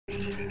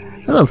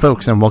Hello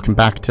folks, and welcome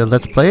back to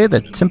Let's Play the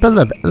Temple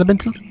of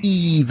Elemental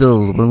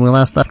Evil. When we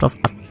last left off,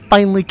 I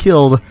finally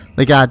killed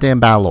the goddamn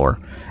Balor.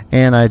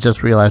 And I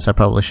just realized I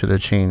probably should have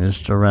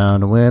changed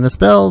around when the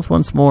spells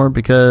once more,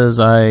 because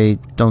I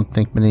don't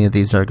think many of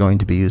these are going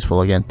to be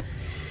useful again.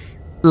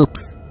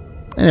 Oops.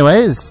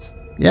 Anyways,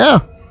 yeah.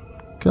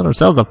 Killed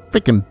ourselves a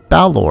freaking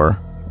Balor.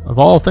 Of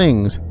all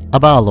things, a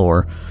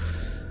Balor.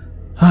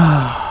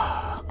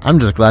 I'm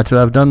just glad to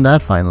have done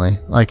that finally.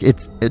 Like,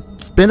 it's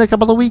been a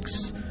couple of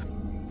weeks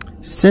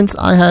since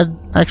I had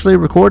actually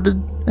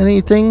recorded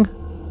anything.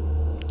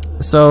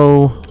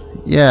 So,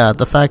 yeah,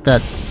 the fact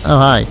that... Oh,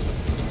 hi.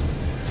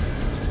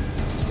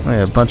 Oh,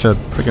 yeah, a bunch of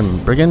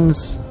freaking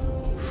brigands.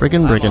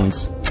 Freaking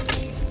brigands.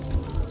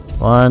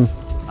 One.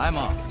 I'm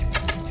off.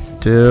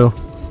 Two.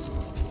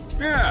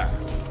 Yeah.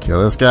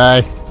 Kill this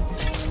guy.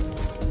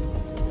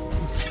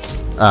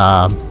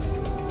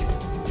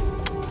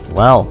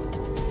 Well.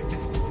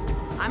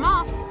 I'm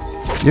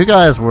off. You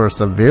guys were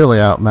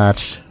severely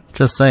outmatched.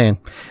 Just saying.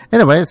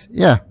 Anyways,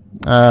 yeah.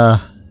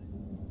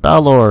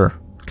 Balor.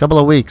 Couple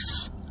of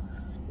weeks.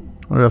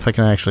 Wonder if I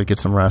can actually get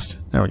some rest.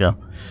 There we go.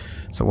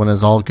 So one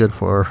is all good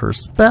for her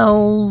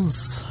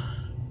spells.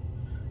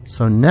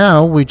 So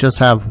now we just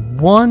have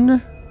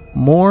one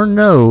more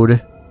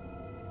node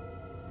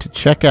to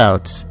check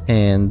out.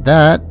 And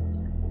that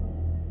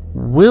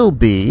will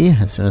be,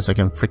 as soon as I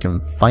can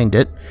freaking find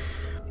it,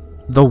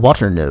 the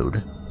water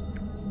node.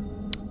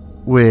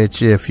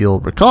 Which, if you'll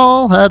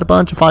recall, had a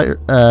bunch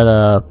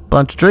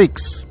of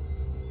drakes.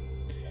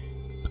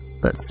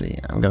 Let's see.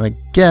 I'm gonna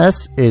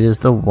guess it is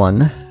the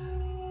one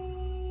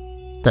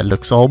that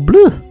looks all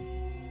blue.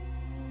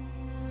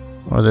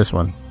 Or this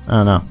one.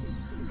 I don't know.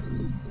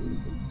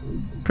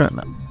 Current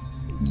map.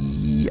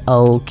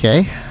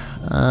 Okay.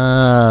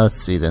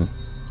 Let's see then.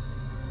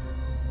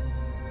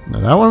 Now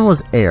that one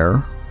was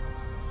air.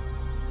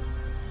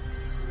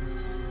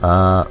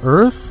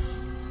 Earth.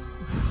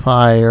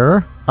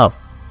 Fire. Oh.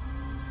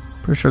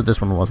 Pretty sure this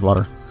one was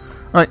water.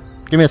 Alright,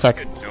 give me a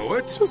sec.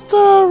 Just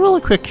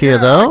really quick here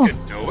though.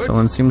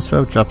 Someone seems to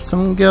have dropped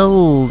some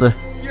gold.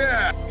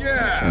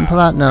 And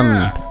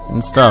platinum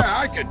and stuff.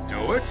 I could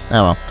do it.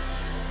 Oh well.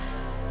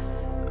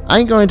 I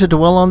ain't going to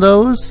dwell on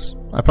those.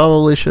 I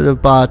probably should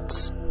have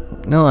bought...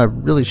 No, I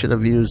really should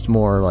have used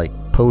more like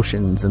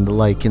potions and the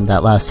like in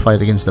that last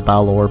fight against the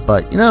Balor,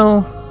 but you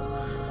know,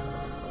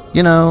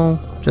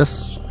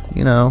 just,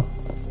 you know.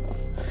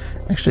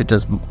 Actually,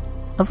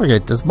 I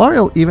forget, does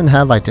Mario even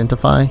have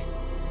Identify?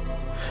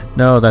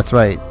 No, that's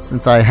right.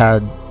 Since I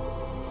had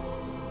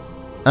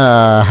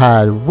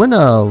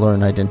Winna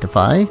learn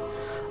Identify,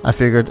 I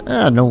figured,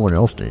 no one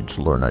else needs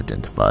to learn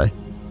Identify.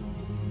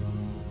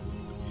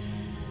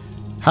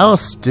 How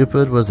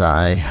stupid was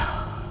I?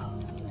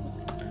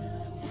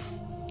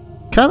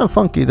 Kind of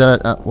funky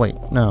that wait,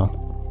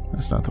 no.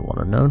 That's not the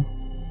water node.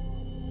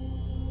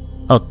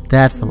 Oh,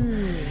 that's the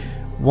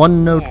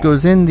one node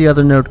goes in, the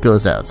other node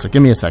goes out. So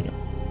give me a second.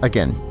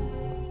 Again.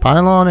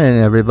 Pile on in,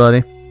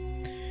 everybody.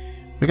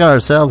 We got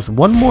ourselves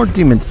one more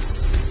demon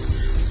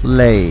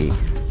slay.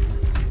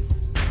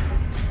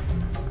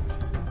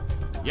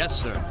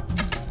 Yes, sir.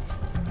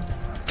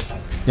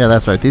 Yeah,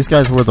 that's right. These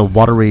guys were the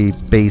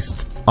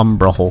watery-based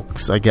Umbra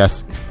Hulks, I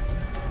guess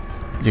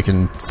you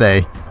can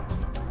say.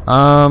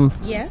 Yes?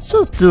 Let's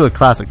just do a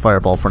classic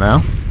fireball for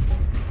now.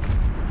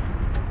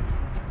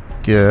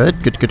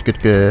 Good, good, good, good,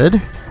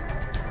 good.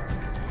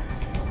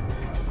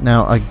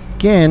 Now,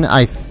 again,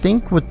 I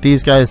think with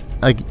these guys,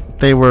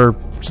 they were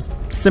just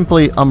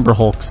simply Umbra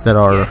Hulks that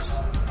are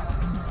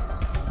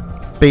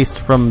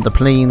based from the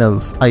plane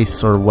of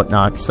ice or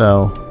whatnot,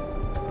 so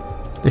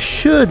they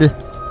should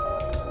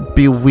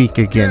be weak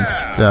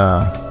against,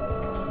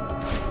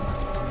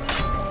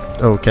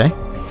 okay.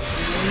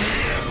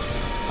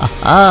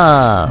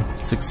 Aha!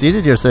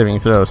 Succeeded your saving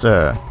throw,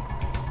 sir.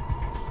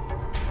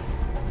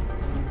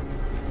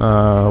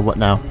 What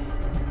now?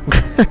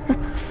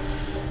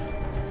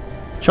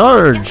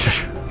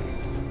 Charge!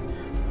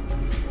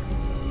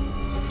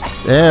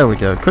 There we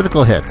go.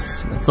 Critical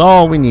hits. That's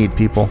all we need,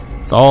 people.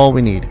 That's all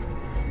we need.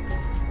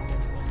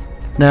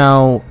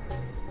 Now,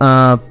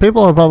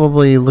 people are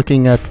probably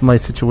looking at my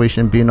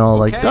situation being all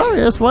like,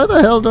 Darius, why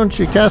the hell don't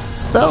you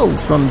cast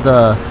spells from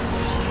the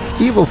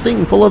evil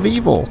thing full of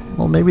evil?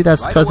 Well, maybe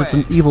that's because it's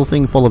an evil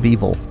thing full of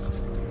evil.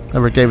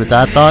 Ever gave it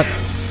that thought?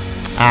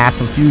 Ah,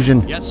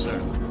 confusion. Yes, sir.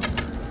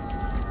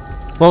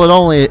 Well, it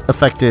only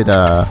affected,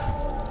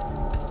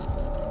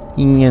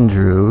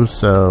 Andrew,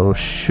 so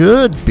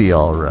should be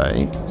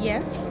alright.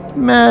 Yes?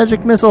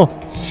 Magic missile!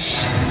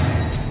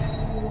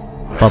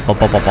 Bop, bop,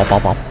 bop, bop,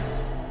 bop, bop.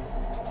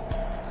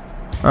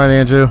 Alright,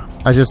 Andrew.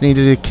 I just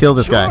needed to kill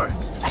this guy.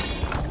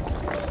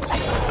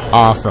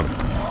 Awesome.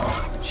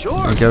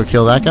 Sure. And go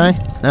kill that guy?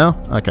 No?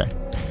 Okay.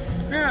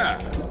 Yeah.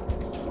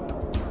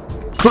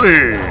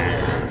 Clear!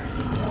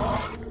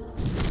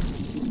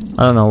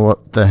 I don't know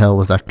what the hell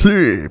was that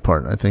clear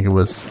part. I think it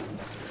was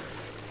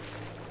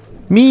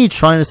me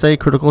trying to say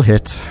critical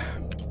hit.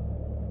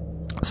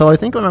 So I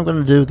think what I'm going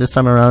to do this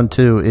time around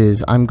too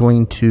is I'm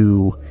going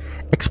to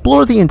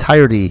explore the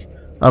entirety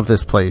of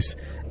this place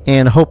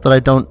And hope that I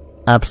don't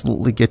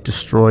absolutely get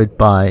destroyed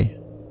by...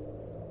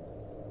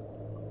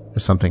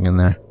 There's something in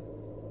there.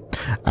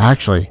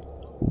 Actually,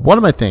 what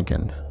am I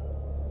thinking?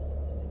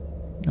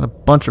 Got a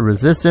bunch of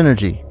resist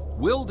energy.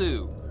 Will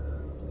do.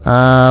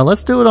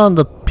 Let's do it on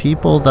the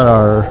people that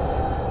are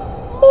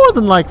more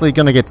than likely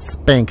gonna get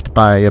spanked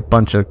by a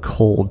bunch of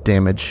cold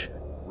damage.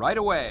 Right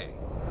away.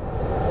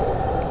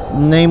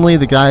 Namely,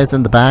 the guys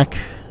in the back.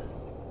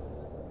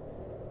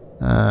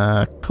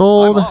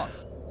 Cold. I'm off.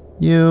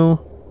 You.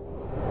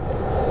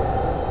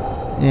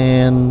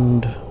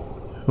 And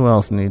who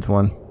else needs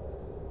one?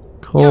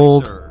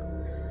 Cold. Yes,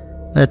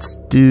 sir. Let's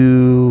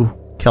do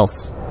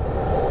Kels.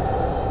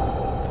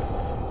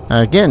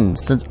 Again,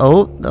 since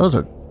those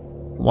are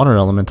water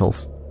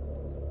elementals.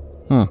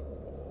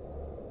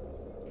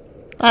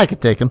 I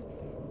could take him.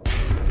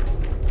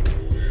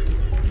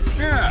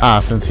 Yeah.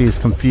 Since he's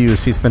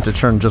confused, he spent a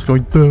turn just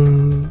going.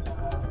 Duh.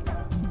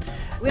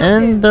 Will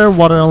And do. they're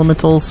water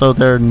elementals, so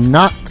they're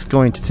not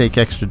going to take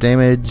extra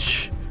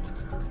damage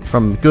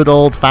from good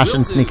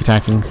old-fashioned sneak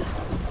attacking.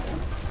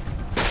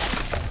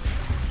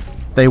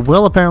 They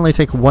will apparently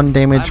take 1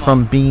 damage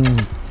from being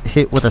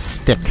hit with a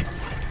stick.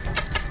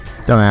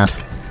 Don't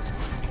ask.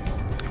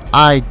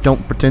 I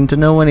don't pretend to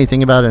know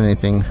anything about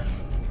anything.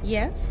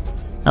 Yes.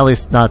 At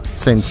least not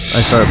since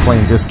I started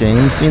playing this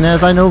game, seeing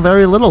as I know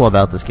very little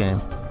about this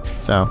game.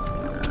 So.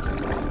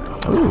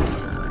 Ooh.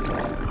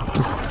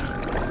 Just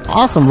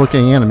awesome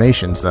looking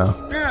animations, though.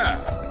 Yeah.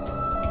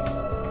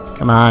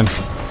 Come on.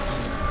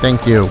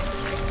 Thank you.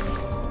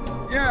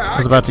 Yeah. I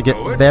was about to get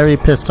do it. very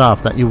pissed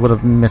off that you would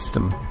have missed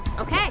him.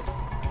 Okay.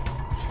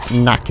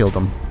 Not killed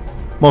him.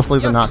 Mostly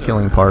the Yes, not sir.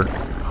 killing part.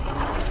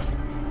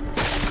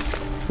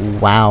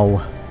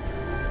 Wow.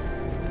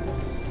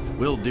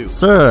 Will do.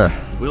 Sir,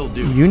 Will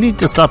do. you need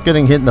to stop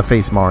getting hit in the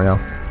face, Mario.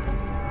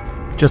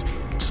 Just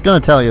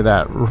gonna tell you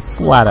that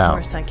flat Of out.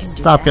 course I can do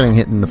Stop that. getting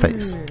hit in the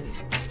face.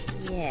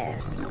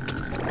 Yes.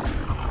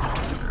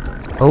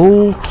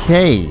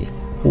 Okay.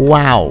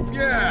 Wow.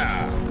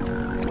 Yeah.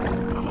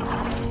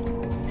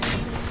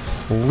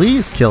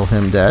 Please kill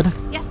him dead.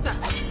 Yes, sir.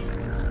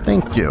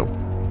 Thank you.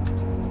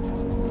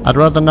 I'd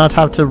rather not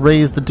have to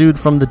raise the dude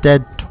from the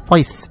dead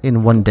twice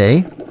in one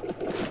day.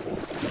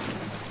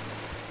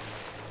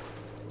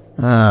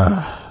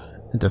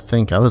 And to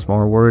think I was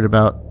more worried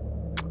about...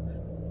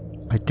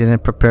 I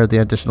didn't prepare the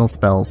additional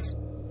spells.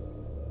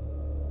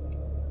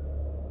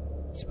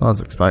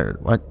 Spells expired.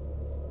 What?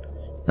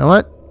 You know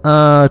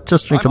what?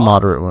 Just drink a I'm off.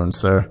 moderate wound,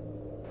 sir.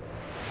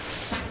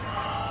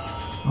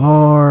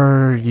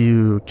 Or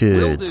you Will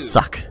could do.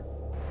 suck.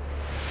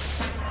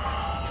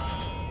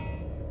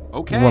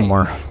 Okay. One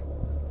more.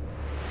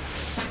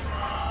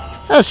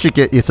 That should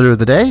get you through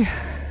the day,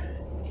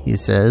 he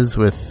says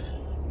with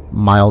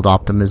mild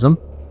optimism.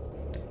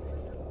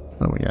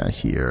 What do we got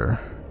here?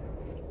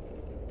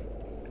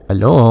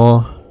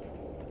 Hello?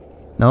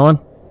 No one?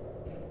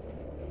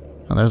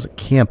 Oh, there's a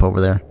camp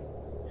over there.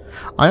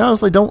 I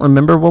honestly don't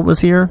remember what was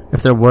here,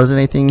 if there was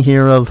anything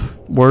here of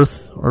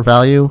worth or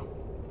value.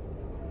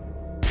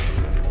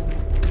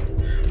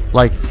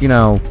 Like, you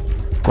know,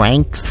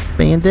 Grank's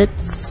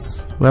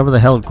bandits? Whoever the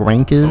hell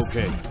Grank is.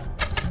 Okay.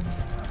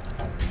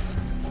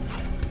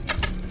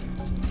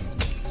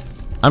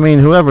 I mean,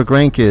 whoever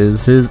Grank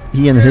is,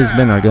 he and his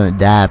men are gonna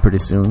die pretty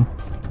soon.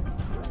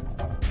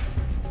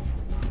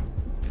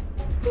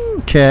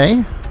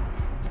 Okay.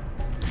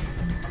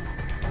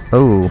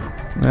 Oh,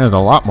 there's a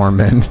lot more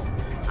men.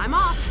 I'm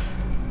off.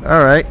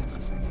 Alright.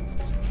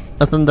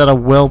 Nothing that a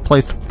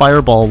well-placed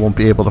fireball won't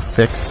be able to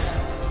fix.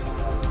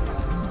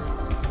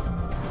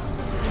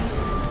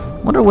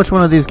 Wonder which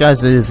one of these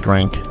guys is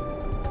Grank.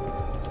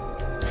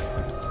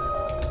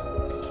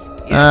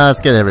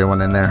 Let's get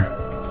everyone in there.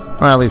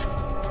 Or at least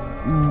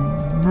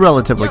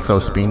relatively Yes,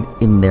 close sir. to being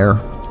in there.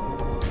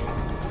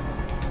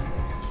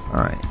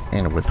 Alright,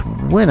 and with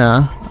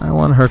Winna, I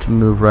want her to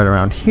move right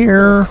around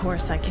here. Of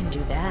course I can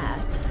do that.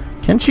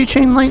 Can she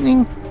chain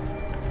lightning?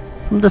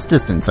 From this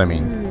distance, I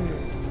mean.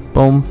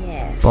 Boom,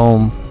 Yes.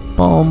 boom,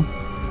 boom,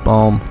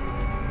 boom,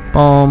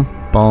 boom,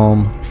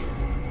 boom.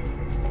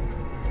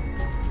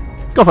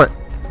 Go for it.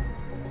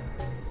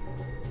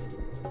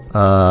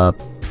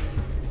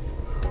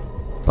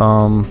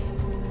 Bum,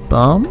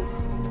 bum,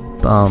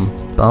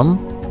 bum,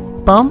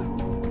 bum, bum.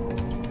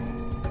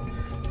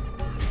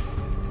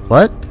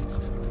 What?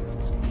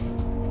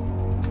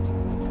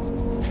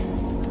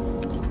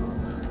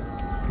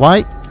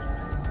 Why?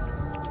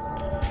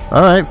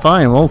 Alright,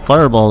 fine. Well,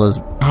 fireball is...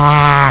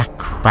 Ah,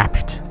 crap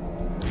it.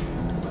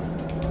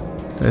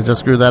 Did I just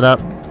screw that up?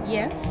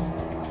 Yes.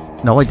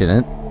 No, I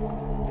didn't.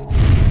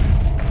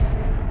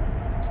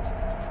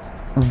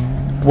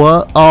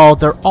 What? Oh,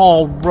 they're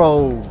all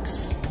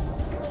rogues.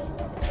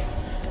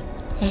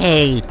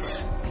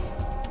 Hate.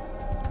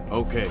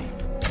 Okay.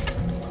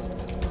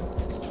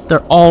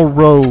 They're all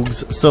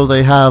rogues, so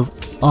they have...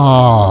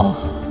 Oh.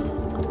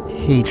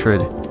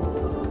 Hatred.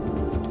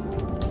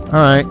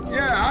 Alright,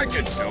 Yeah, I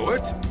can do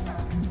it.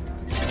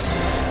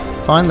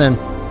 fine then.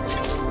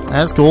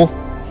 That's cool.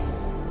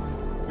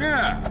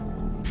 Yeah.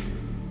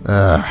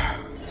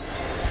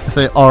 I If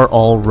they are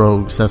all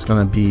rogues, that's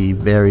going to be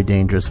very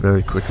dangerous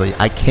very quickly.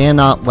 I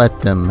cannot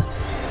let them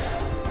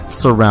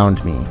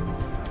surround me,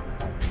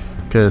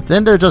 because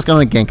then they're just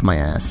going to gank my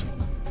ass.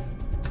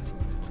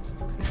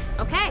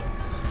 Okay.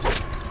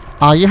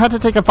 You had to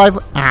take a 5...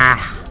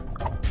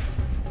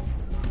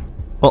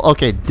 Well,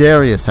 okay,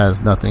 Darius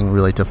has nothing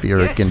really to fear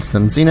against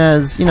them, seeing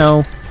as, you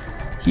know,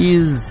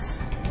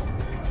 he's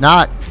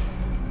not,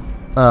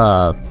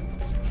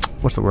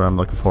 what's the word I'm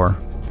looking for?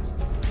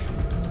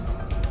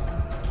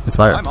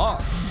 Inspired. I'm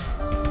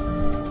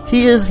off.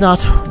 He is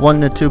not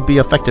one to be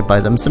affected by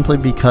them simply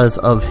because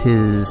of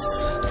his...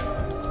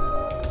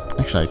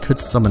 Actually, I could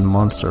summon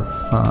Monster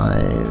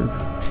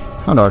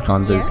 5. Hound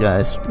Archon these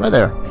guys. Right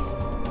there.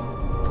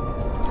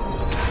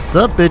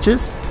 Sup,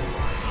 bitches?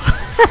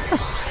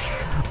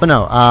 But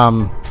no,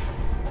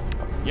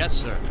 Yes,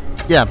 sir.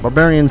 yeah,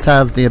 barbarians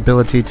have the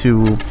ability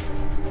to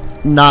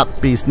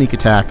not be sneak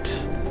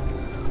attacked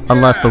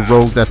unless the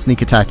rogue that's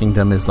sneak attacking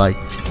them is like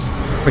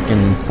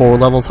freaking 4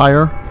 levels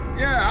higher.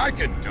 Yeah, I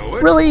can do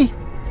it. Really?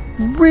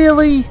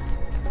 Really?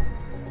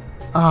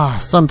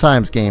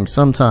 Sometimes, game,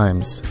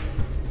 sometimes.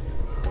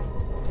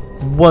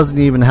 Wasn't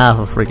even half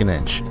a freaking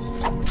inch.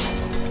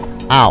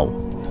 Ow.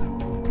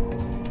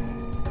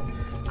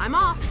 I'm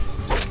off.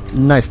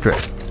 Nice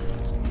crit.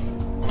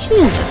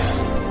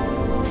 Jesus.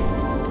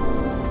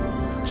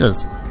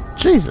 Just,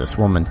 Jesus,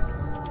 woman.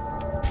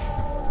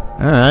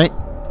 Alright.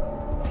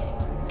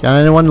 Got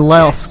anyone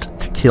left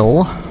to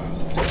kill?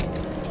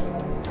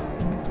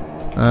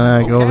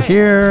 Go over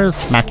here,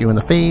 smack you in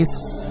the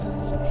face.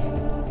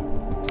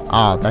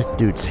 That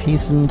dude's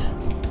hastened. I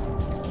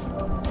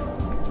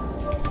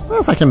wonder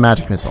if I can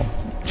magic missile.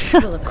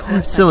 Well, of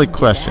course Silly I can do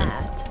question.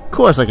 that. Of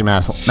course I can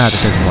magic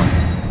missile one.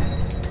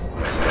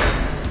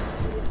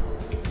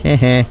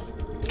 Heh.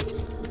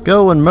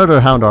 Go and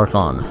murder Hound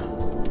Archon.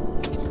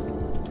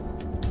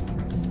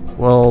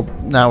 Well,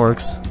 that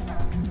works.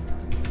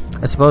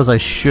 I suppose I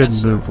should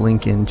move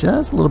Lincoln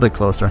just a little bit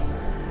closer.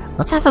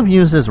 Let's have him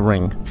use his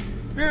ring.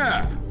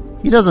 Yeah.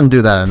 He doesn't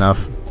do that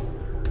enough.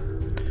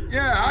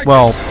 Yeah, I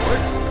Well,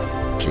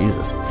 can do it.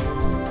 Jesus.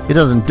 He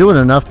doesn't do it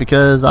enough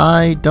because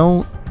I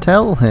don't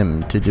tell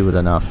him to do it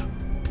enough.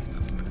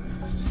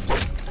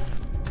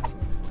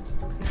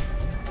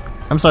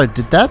 I'm sorry,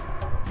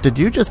 did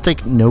you just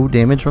take no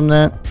damage from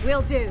that?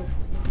 Will do.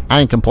 I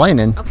ain't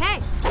complaining. Okay.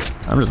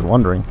 I'm just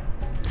wondering.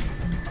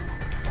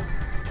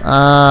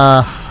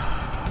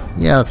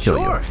 Yeah, let's kill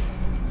you.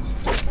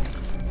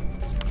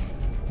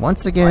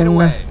 Once again,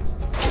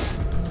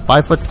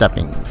 5-foot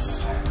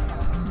steppings.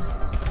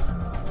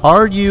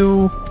 Are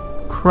you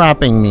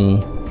crapping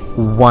me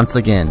once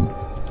again?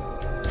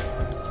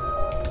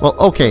 Well,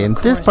 okay, in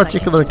this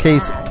particular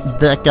case,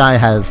 that guy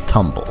has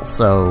tumble,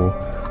 so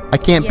I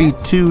can't be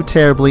too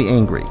terribly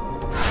angry.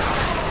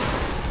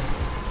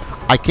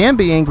 I can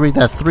be angry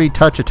that 3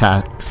 touch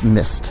attacks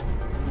missed.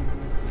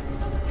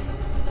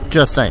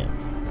 Just saying.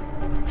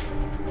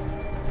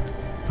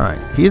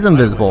 Alright, he's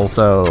invisible,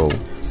 so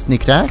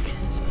sneak attack.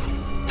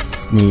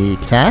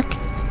 Sneak attack.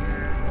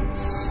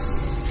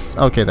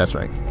 Okay, that's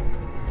right.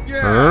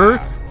 Yeah.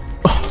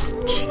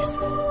 Oh,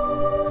 Jesus.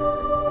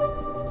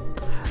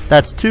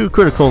 That's 2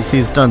 criticals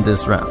he's done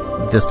this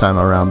time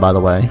around, by the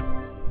way.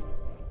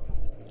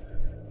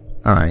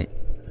 Alright.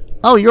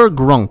 Oh, you're a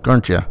grunk,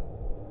 aren't you?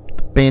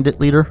 Bandit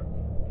leader?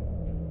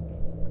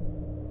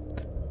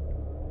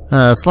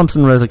 Slumps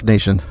in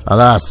resignation.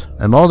 Alas,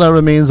 and all that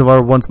remains of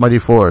our once mighty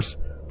force.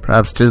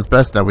 Perhaps 'tis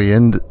best that we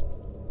end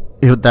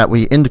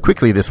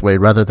quickly this way,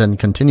 rather than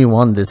continue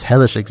on this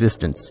hellish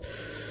existence.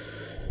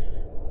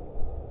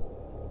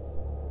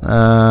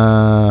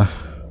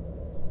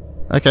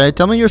 Okay,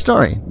 tell me your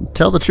story.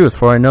 Tell the truth,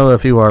 for I know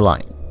if you are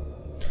lying.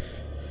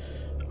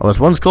 I was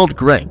once called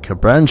Grank, a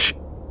brash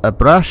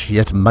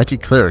yet mighty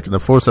cleric in the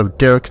force of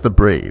Derek the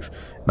Brave.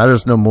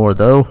 Matters no more,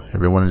 though.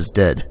 Everyone is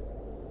dead.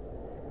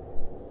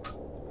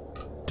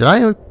 Did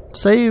I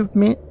save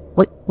me?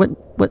 What,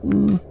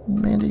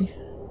 Mandy?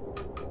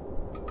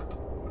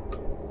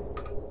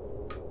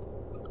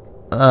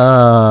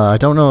 I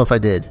don't know if I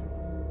did.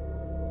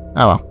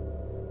 Oh well.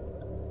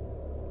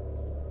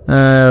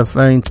 A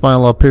faint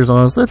smile appears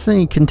on his lips, and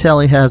you can tell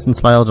he hasn't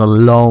smiled in a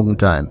long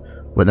time.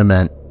 When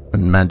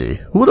Mandy,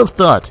 who would have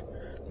thought?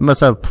 He must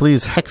have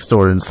pleased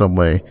Hextor in some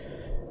way.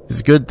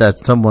 It's good that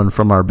someone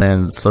from our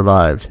band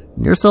survived.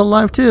 And you're still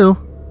alive too.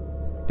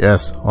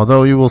 Yes,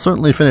 although you will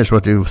certainly finish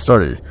what you've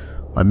started.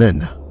 My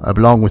men, I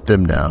belong with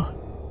them now.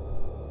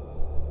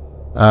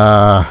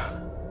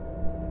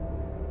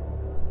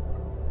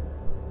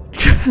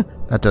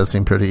 That does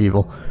seem pretty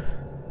evil.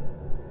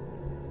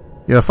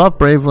 You have fought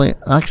bravely.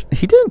 Actually,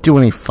 he didn't do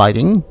any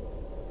fighting.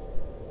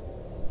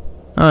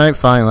 Alright,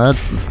 fine.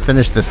 Let's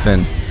finish this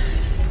then.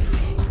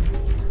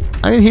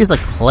 I mean, he's a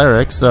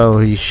cleric, so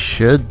he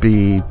should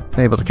be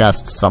able to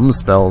cast some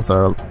spells that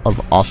are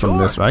of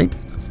awesomeness, right?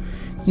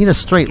 Need a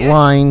straight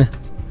line.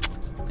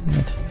 Damn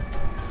it.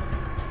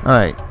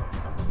 Alright.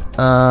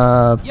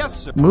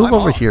 Yes, sir. Move I'm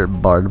over off. here,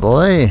 Bard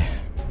Boy.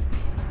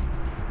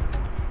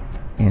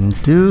 And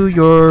do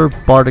your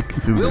bardic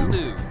voodoo. Will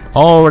do.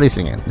 Already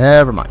singing.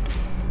 Never mind.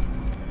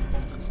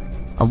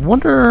 I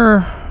wonder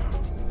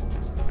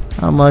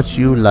how much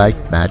you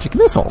like magic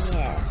missiles.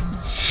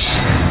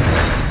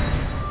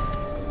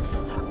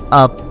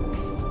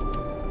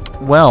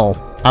 Well,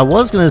 I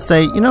was gonna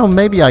say, you know,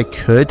 maybe I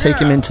could take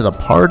him into the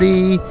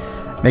party,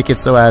 make it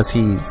so as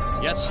he's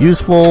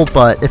useful,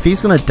 but if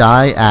he's gonna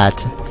die at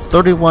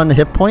 31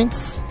 hit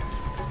points,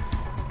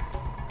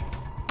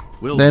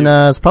 then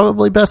it's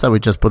probably best that we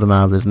just put him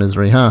out of his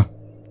misery, huh?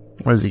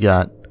 What has he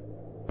got?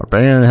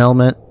 Barbarian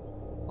helmet,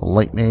 a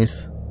light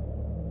mace.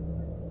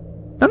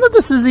 None of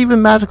this is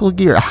even magical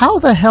gear. How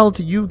the hell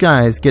do you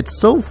guys get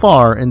so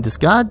far in this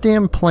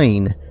goddamn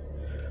plane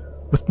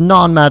with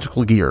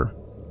non-magical gear?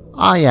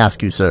 I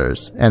ask you,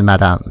 sirs and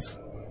madams.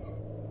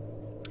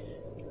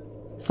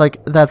 It's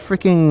like that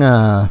freaking,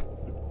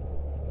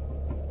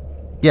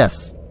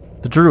 yes,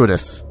 the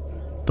Druidess.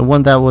 The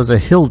one that was a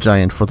hill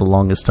giant for the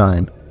longest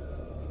time.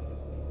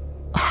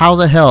 How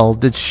the hell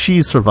did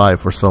she survive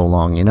for so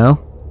long, you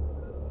know?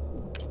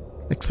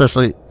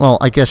 Especially, well,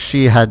 I guess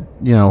she had,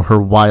 you know,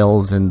 her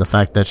wiles and the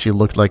fact that she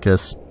looked like a...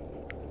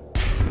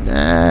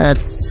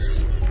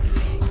 That's...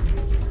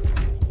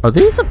 Are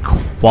these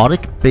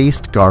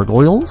aquatic-based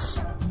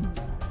gargoyles?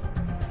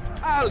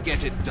 I'll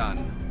get it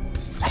done.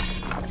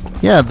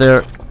 Yeah,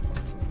 they're...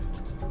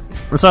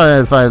 I'm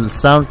sorry if I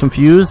sound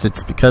confused,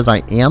 it's because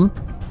I am.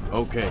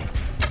 Okay.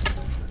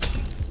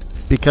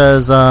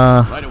 Because,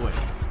 Right away.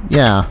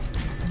 yeah.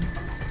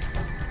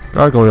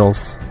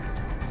 Gargoyles.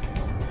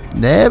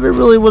 Never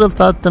really would have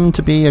thought them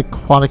to be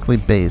aquatically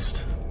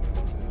based.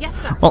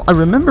 Yes, sir. Well, I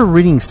remember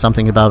reading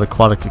something about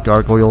aquatic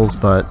gargoyles,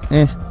 but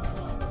eh.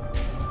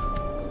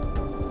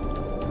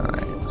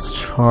 Alright,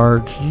 let's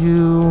charge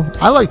you.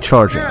 I like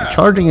charging.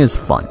 Charging is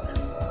fun.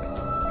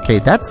 Okay,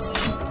 that's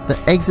the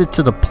exit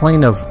to the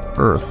plane of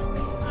Earth.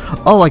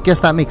 Oh, I guess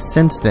that makes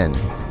sense then.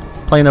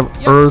 Plane of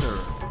Earth.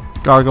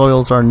 Sir.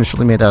 Gargoyles are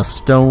initially made out of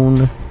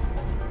stone.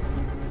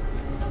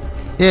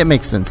 It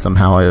makes sense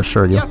somehow, I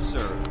assure you. Yes,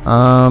 sir.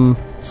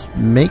 Let's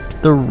make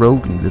the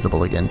rogue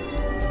invisible again.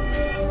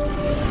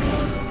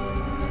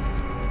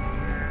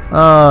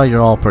 Oh,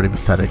 you're all pretty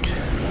pathetic.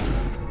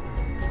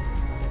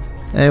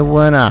 Hey,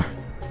 Winna.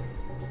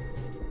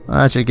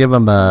 I should give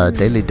him a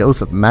daily dose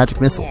of magic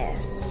missile.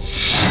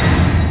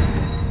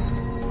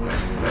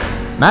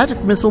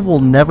 Magic missile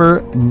will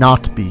never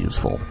not be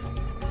useful.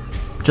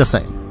 Just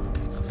saying.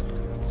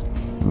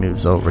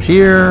 Moves over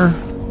here.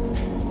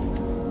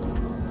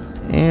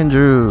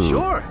 Andrew.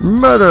 Sure.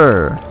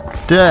 Murder.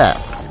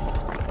 Death.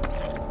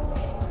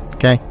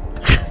 Okay.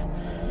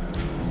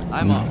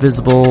 I'm off.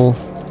 Invisible.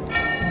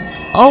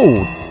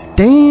 Oh,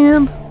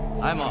 damn.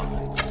 I'm off.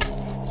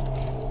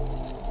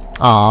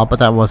 Aw, but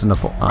that wasn't a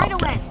full. Oh, Right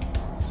okay. away.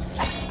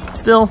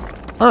 Still.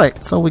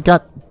 Alright, so we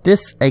got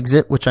this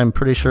exit, which I'm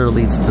pretty sure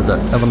leads to the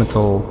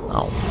elemental.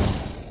 Oh.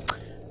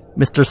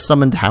 Mr.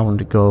 Summoned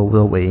Hound go,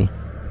 will we?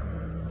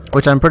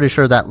 Which I'm pretty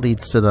sure that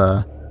leads to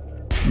the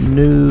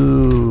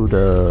Nude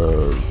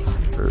of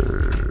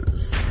Earth.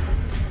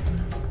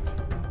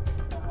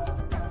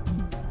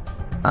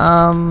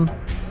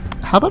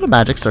 How about a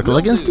magic circle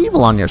against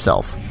evil on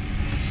yourself?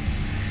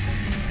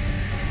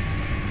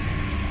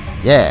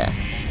 Yeah.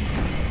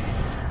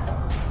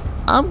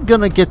 I'm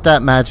gonna get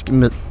that magic,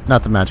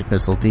 not the magic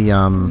missile, the,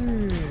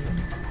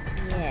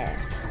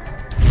 Yes.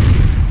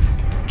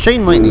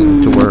 chain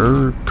lightning to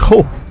work.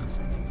 Oh,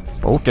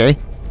 okay.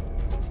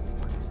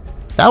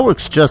 That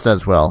works just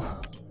as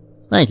well.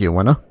 Thank you,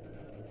 Winna.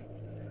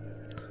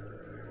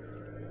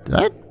 Did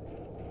I?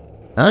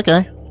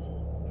 Okay.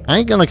 I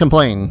ain't gonna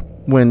complain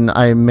when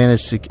I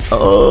manage to...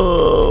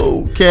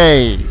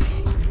 Okay.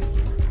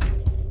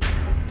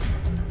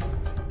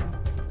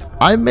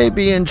 I may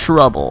be in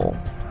trouble.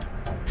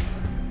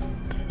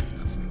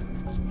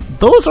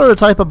 Those are a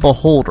type of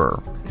beholder.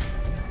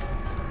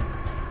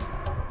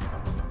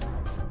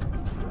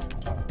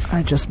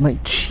 I just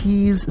might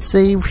cheese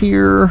save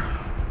here.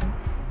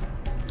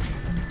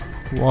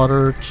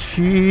 Water,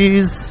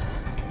 cheese.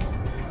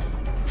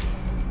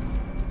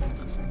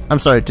 I'm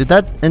sorry, did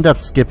that end up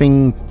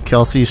skipping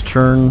Kelsey's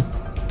turn?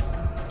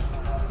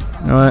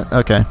 You know what?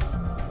 Okay.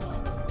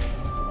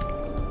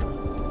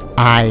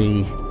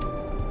 I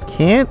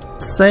can't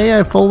say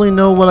I fully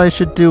know what I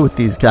should do with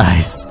these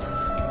guys.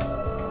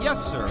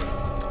 Yes, sir.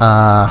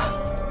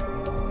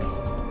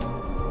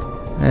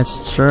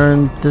 Let's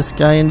turn this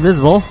guy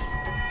invisible.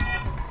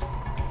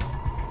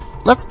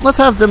 Let's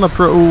have them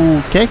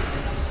okay.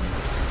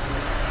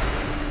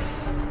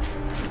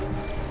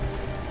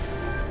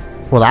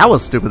 Well, that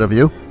was stupid of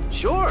you.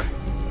 Sure.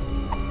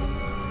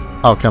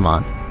 Oh, come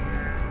on.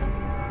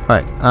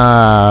 Right.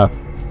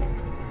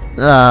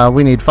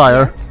 We need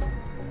fire.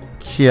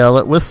 Kill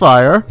it with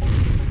fire.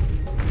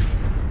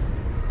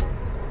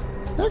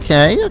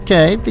 Okay.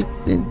 It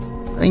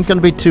ain't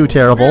gonna be too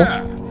terrible.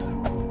 Yeah.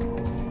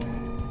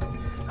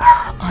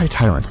 Eye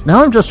tyrants.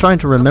 Now I'm just trying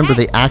to remember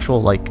the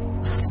actual, like,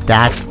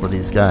 stats for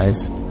these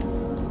guys.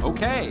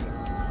 Okay.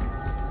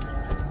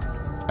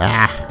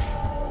 Ah.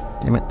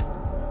 Damn it.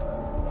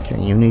 Okay,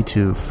 you need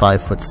to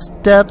 5-foot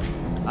step.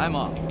 I'm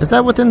off. Is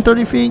that within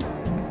 30 feet?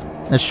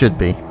 That should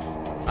be.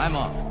 I'm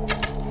off.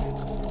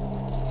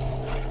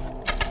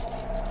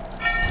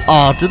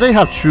 Oh, do they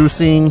have true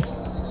seeing?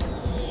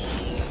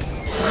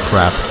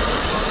 Crap.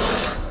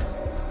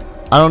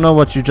 I don't know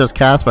what you just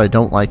cast, but I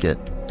don't like it.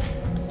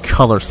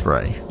 Color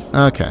spray.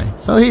 Okay,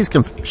 so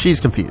she's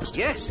confused.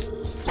 Yes.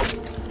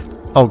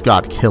 Oh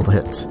god, kill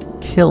it.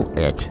 Kill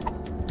it.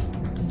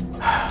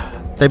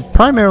 They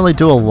primarily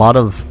do a lot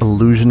of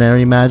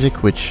illusionary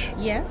magic, which...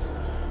 Yes?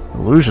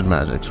 Illusion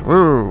magics,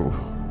 woo!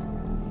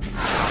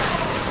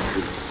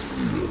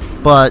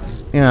 But,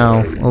 you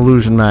know,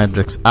 illusion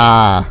magics,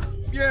 Yeah.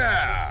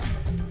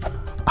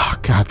 Oh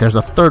god, there's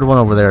a third one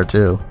over there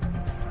too.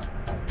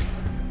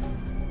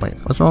 Wait,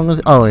 what's wrong with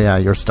you? Oh yeah,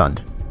 you're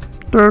stunned.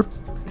 Derp.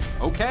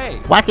 Okay.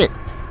 Whack it!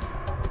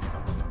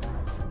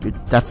 Dude,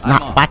 that's I'm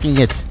not off. whacking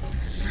it.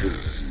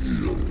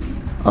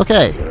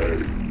 Okay.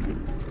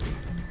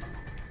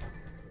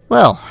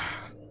 Well,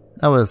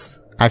 that was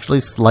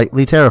actually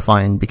slightly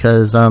terrifying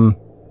because, oh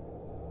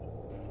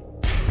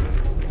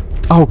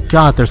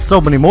god, there's so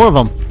many more of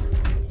them.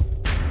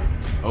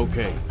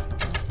 Okay.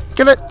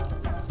 Kill it!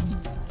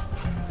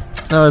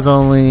 That was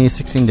only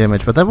 16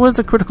 damage, but that was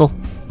a critical.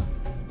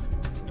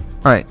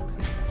 Alright.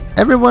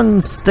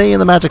 Everyone stay in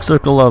the magic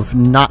circle of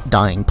not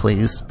dying,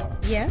 please.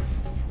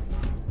 Yes?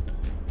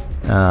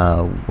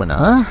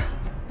 Winner?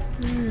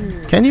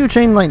 Can you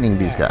chain lightning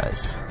these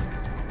guys?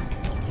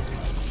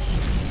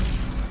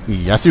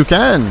 Yes, you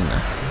can!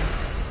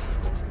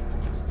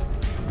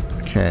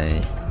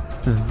 Okay.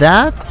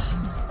 That,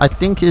 I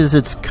think, is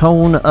its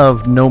cone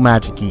of no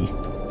magic-y.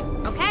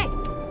 Okay.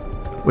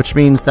 Which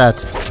means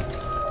that...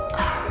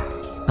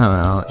 I don't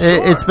know.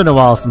 It's been a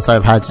while since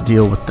I've had to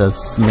deal with the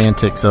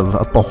semantics of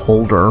a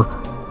beholder.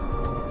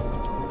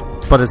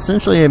 But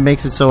essentially it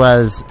makes it so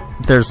as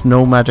there's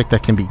no magic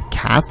that can be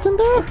cast in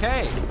there?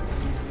 Okay.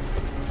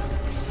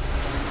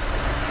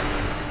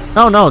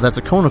 Oh no, that's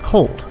a cone of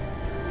cold.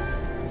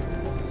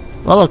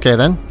 Well, okay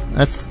then.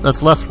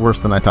 That's less worse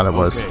than I thought it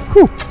was. Okay.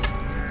 Whew.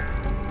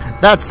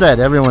 That said,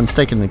 everyone's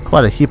taking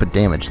quite a heap of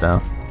damage though.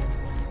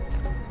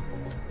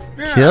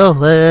 Yeah.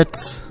 Kill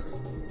it.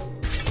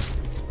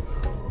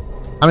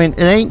 I mean,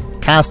 it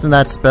ain't casting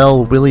that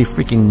spell willy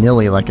freaking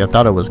nilly like I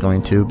thought it was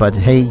going to, but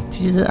hey,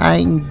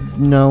 I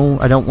know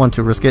I don't want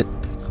to risk it.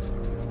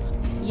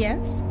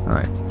 Yes?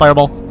 Alright,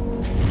 fireball.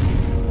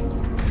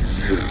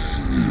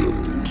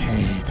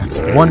 Okay, that's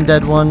one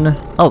dead one.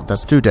 Oh,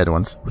 that's two dead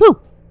ones.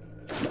 Whew!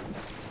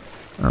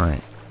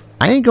 Alright.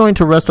 I ain't going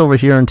to rest over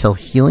here until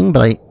healing,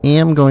 but I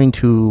am going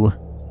to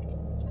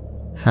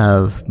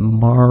have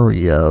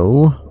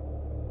Mario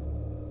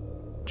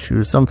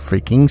choose some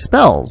freaking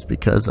spells,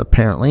 because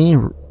apparently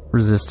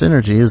resist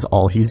energy is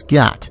all he's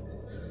got.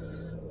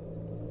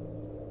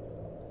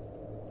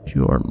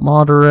 Cure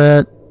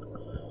moderate.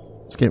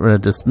 Let's get rid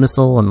of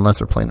dismissal and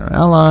lesser planar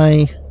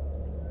ally.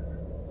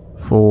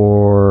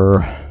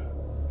 For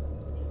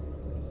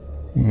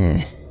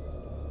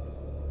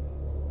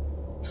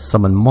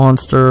summon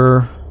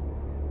monster.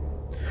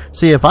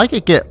 See, if I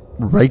could get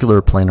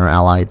regular planar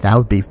ally, that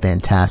would be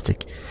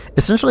fantastic.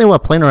 Essentially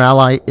what planar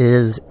ally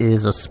is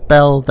a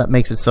spell that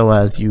makes it so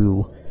as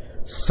you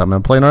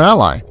summon planar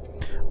ally.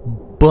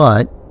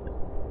 But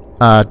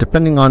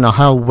depending on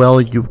how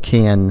well you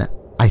can,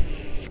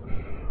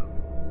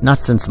 not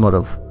sense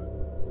motive.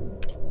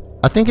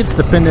 I think it's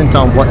dependent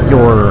on what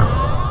your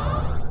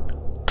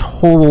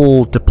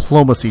total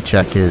diplomacy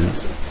check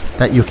is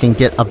that you can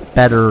get a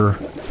better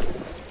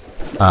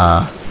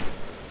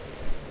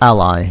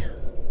ally.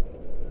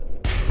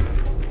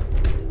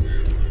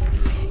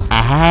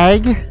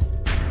 Hag?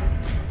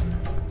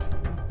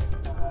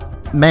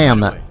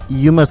 Ma'am,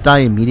 you must die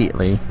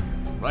immediately.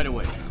 Right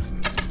away.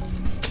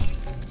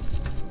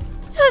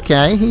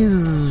 Okay,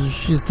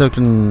 she's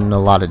taken a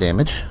lot of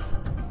damage.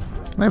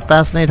 Can I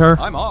fascinate her?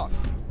 I'm off.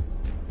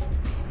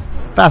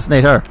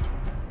 Fascinate her.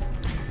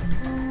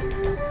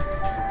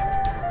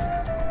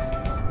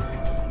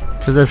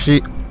 Because if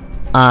she...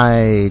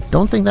 I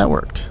don't think that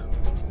worked.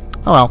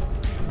 Oh well.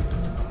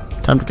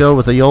 Time to go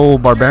with the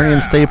old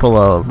barbarian staple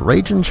of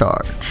Rage and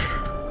Charge.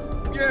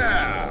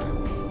 Yeah.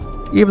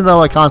 Even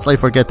though I constantly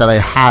forget that I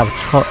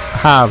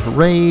have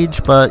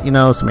Rage, but you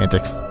know,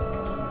 semantics.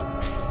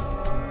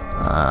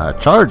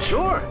 Charge.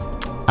 Sure.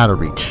 Out of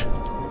reach.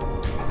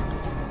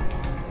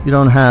 You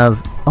don't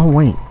have... Oh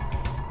wait.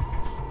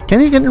 Can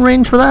you get in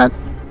range for that?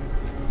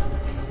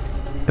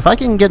 If I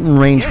can get in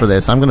range for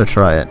this, I'm going to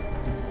try it.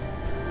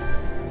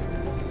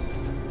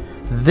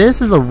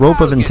 This is a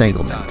rope of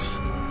entanglement.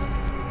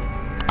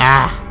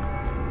 Ah!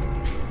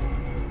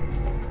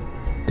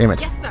 Damn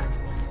it. Yes, sir.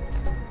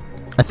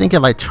 I think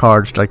if I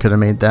charged, I could have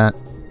made that.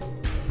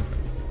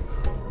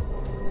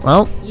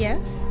 Well,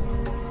 Yes?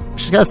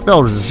 she's got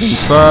spell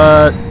resistance,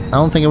 but I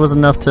don't think it was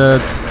enough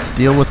to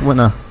deal with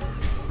Winna.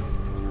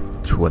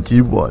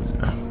 21.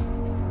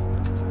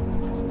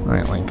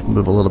 Alright, Link,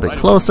 move a little bit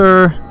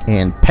closer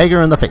and peg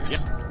her in the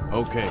face.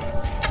 Okay.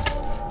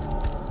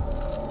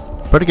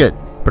 Pretty good.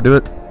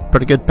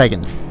 Pretty good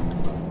pegging.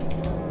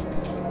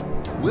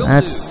 Will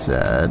That do.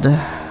 said,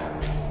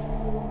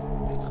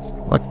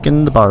 what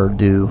can the bard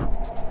do?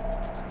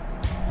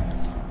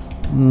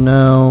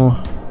 No.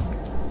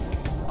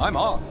 I'm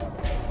off.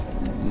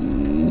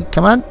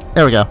 Come on.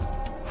 There we go.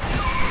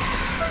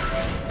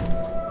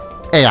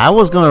 Hey, I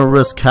was gonna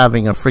risk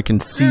having a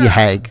freaking sea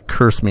hag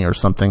curse me or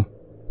something.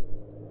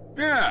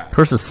 Yeah.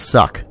 Curses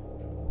suck.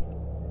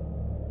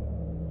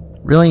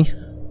 Really?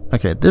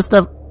 Okay, this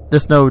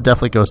node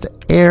definitely goes to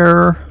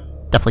air.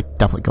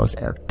 Definitely goes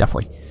to air.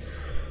 Definitely.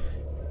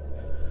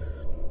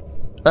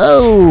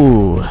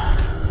 Oh!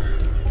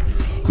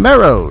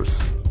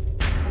 Marrows!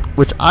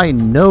 Which I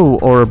know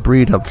are a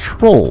breed of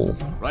troll.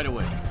 Right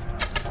away.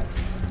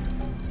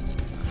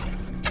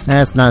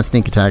 That's not a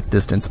sneak attack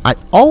distance. I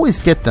always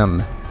get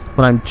them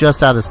when I'm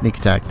just out of sneak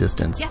attack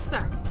distance. Yes, sir.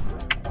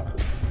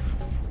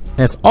 And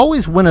it's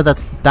always when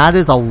that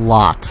is a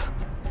lot.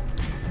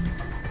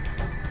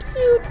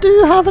 Do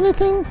you have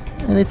anything?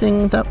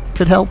 Anything that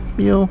could help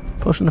you?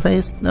 Push in the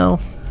face? No?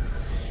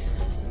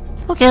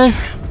 Okay.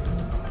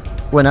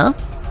 Winner.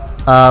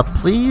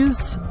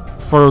 Please,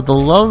 for the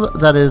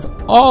love that is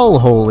all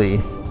holy,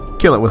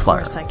 kill it with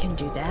fire. Of course I can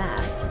do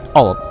that.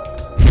 All of them.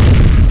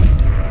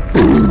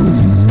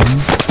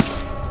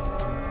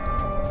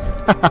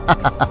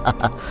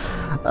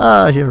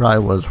 Here I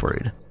was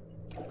worried.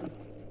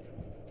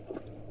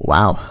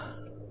 Wow.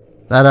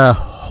 That,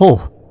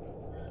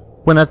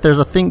 when there's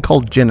a thing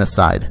called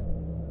genocide.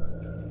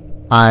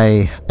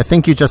 I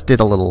think you just did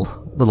a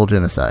little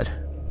genocide.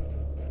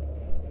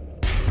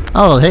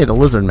 Oh, hey, the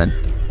lizardmen.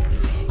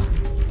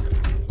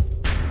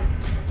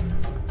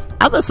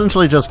 I'm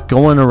essentially just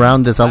going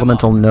around this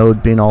elemental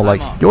node being all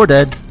like, you're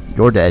dead,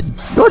 you're dead,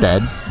 you're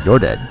dead, you're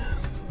dead.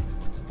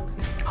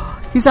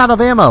 He's out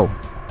of ammo.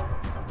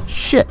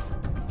 Shit.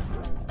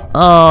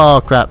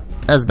 Oh, crap.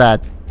 That's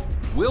bad.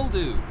 Will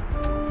do.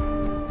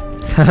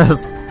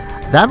 Because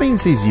that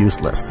means he's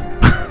useless.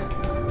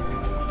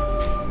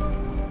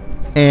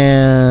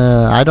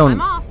 And I don't...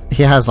 I'm off.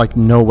 He has, like,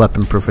 no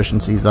weapon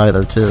proficiencies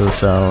either, too.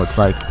 So it's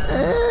like,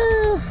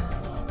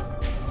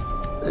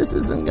 this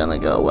isn't gonna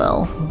go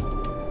well.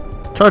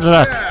 Charge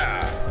attack.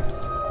 Yeah.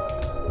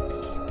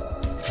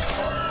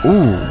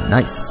 Ooh,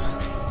 nice.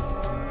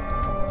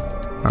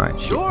 Alright,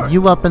 Sure. get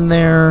you up in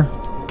there.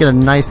 Get a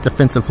nice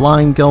defensive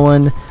line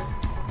going.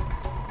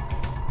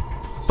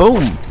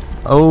 Boom.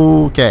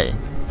 Okay.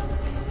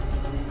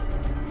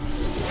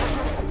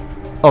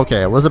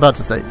 Okay, I was about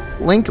to say,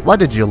 Link, why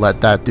did you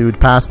let that dude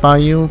pass by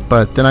you?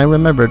 But then I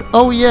remembered,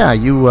 oh yeah,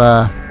 you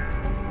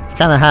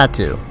kinda had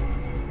to.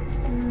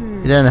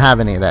 You didn't have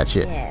any of that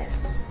shit.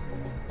 Yes.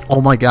 Oh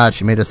my god,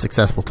 she made a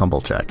successful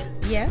tumble check.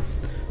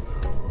 Yes.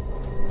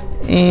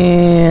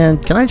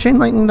 And can I chain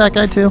lightning that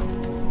guy too?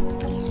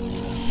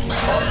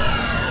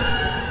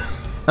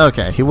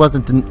 Okay, he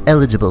wasn't an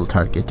eligible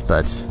target,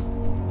 but...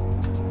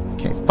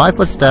 Okay,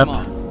 5-foot step.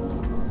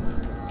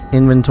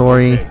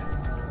 Inventory. Okay.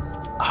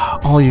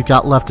 All you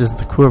got left is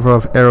the quiver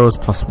of arrows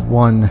plus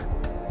 1.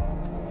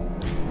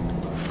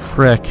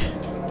 Frick.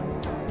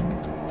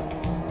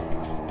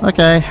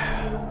 Okay.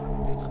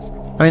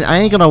 I mean, I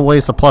ain't gonna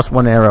waste a plus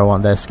 1 arrow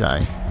on this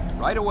guy.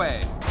 Right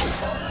away.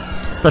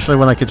 Especially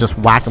when I could just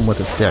whack him with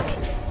a stick.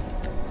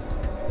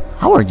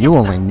 How are you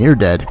only near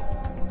dead?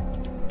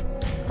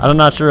 I'm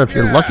not sure if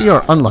you're lucky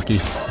or unlucky.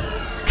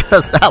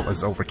 Because that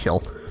was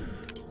overkill.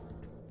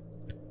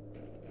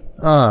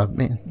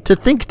 Man. To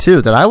think,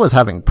 too, that I was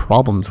having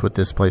problems with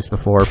this place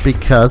before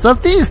because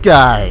of these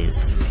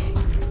guys!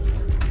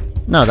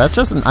 No, that's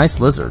just an ice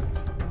lizard.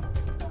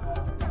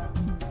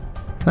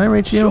 Can I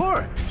reach you?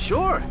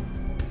 Sure.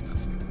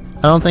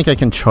 I don't think I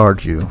can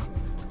charge you.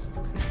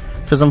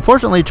 Because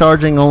unfortunately,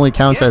 charging only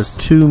counts as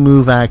 2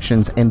 move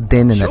actions and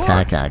then an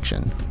attack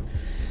action.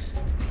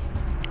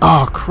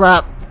 Oh,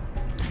 crap.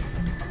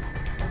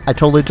 I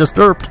totally just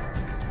derped.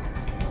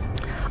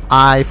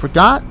 I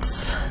forgot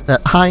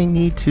that I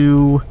need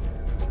to...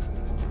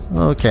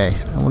 Okay,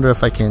 I wonder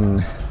if I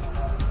can...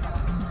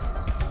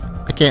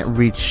 I can't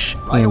reach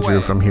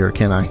Andrew from here,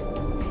 can I?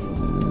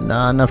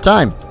 Not enough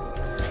time.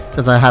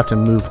 Because I have to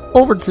move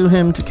over to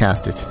him to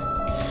cast it.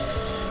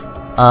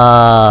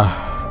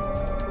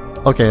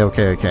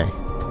 Okay.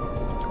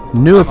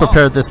 Knew I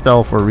prepared this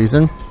spell for a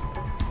reason.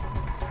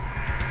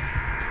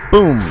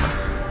 Boom.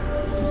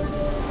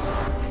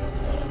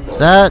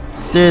 That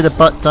did a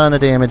butt ton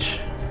of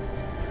damage.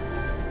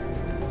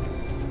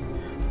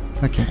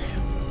 Okay,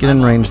 get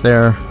in range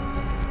there.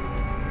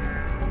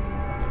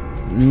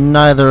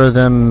 Neither of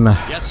them...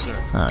 Yes, sir.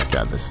 Oh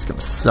god, this is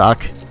gonna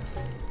suck.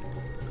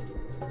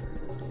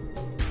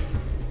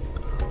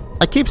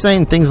 I keep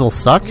saying things will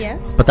suck,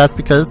 Yes. but that's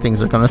because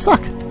things are gonna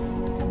suck.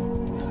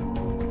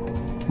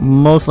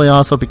 Mostly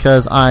also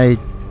because I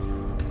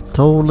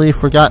totally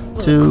forgot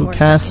to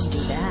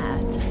cast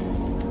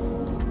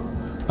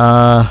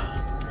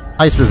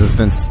ice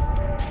resistance.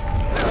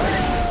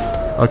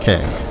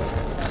 Okay.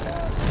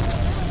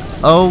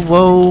 Oh,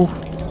 woe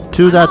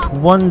to that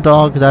one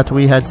dog that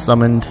we had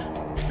summoned.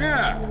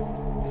 Yeah.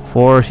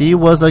 For he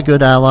was a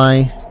good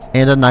ally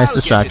and a nice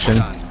distraction.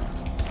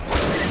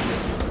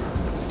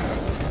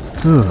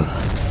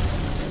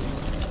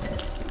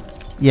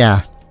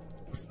 Yeah.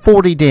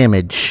 40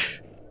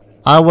 damage.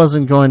 I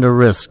wasn't going to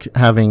risk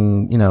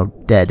having,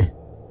 dead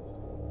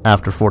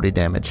after 40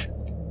 damage.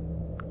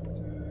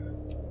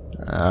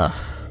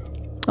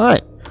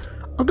 Alright.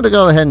 I'm going to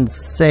go ahead and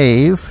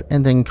save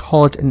and then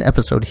call it an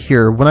episode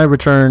here. When I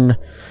return,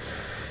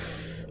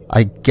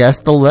 I guess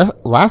the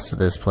last of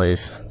this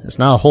place. There's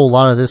not a whole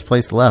lot of this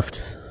place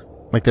left.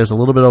 Like, there's a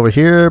little bit over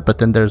here, but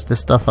then there's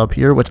this stuff up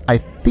here, which I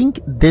think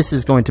this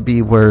is going to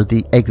be where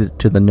the exit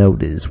to the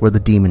node is, where the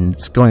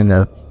demon's going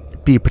to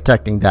be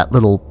protecting that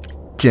little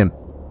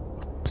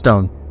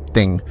gemstone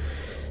thing.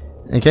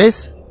 In any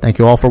case, thank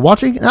you all for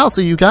watching, and I'll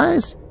see you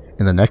guys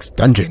in the next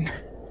dungeon.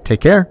 Take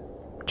care.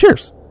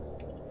 Cheers.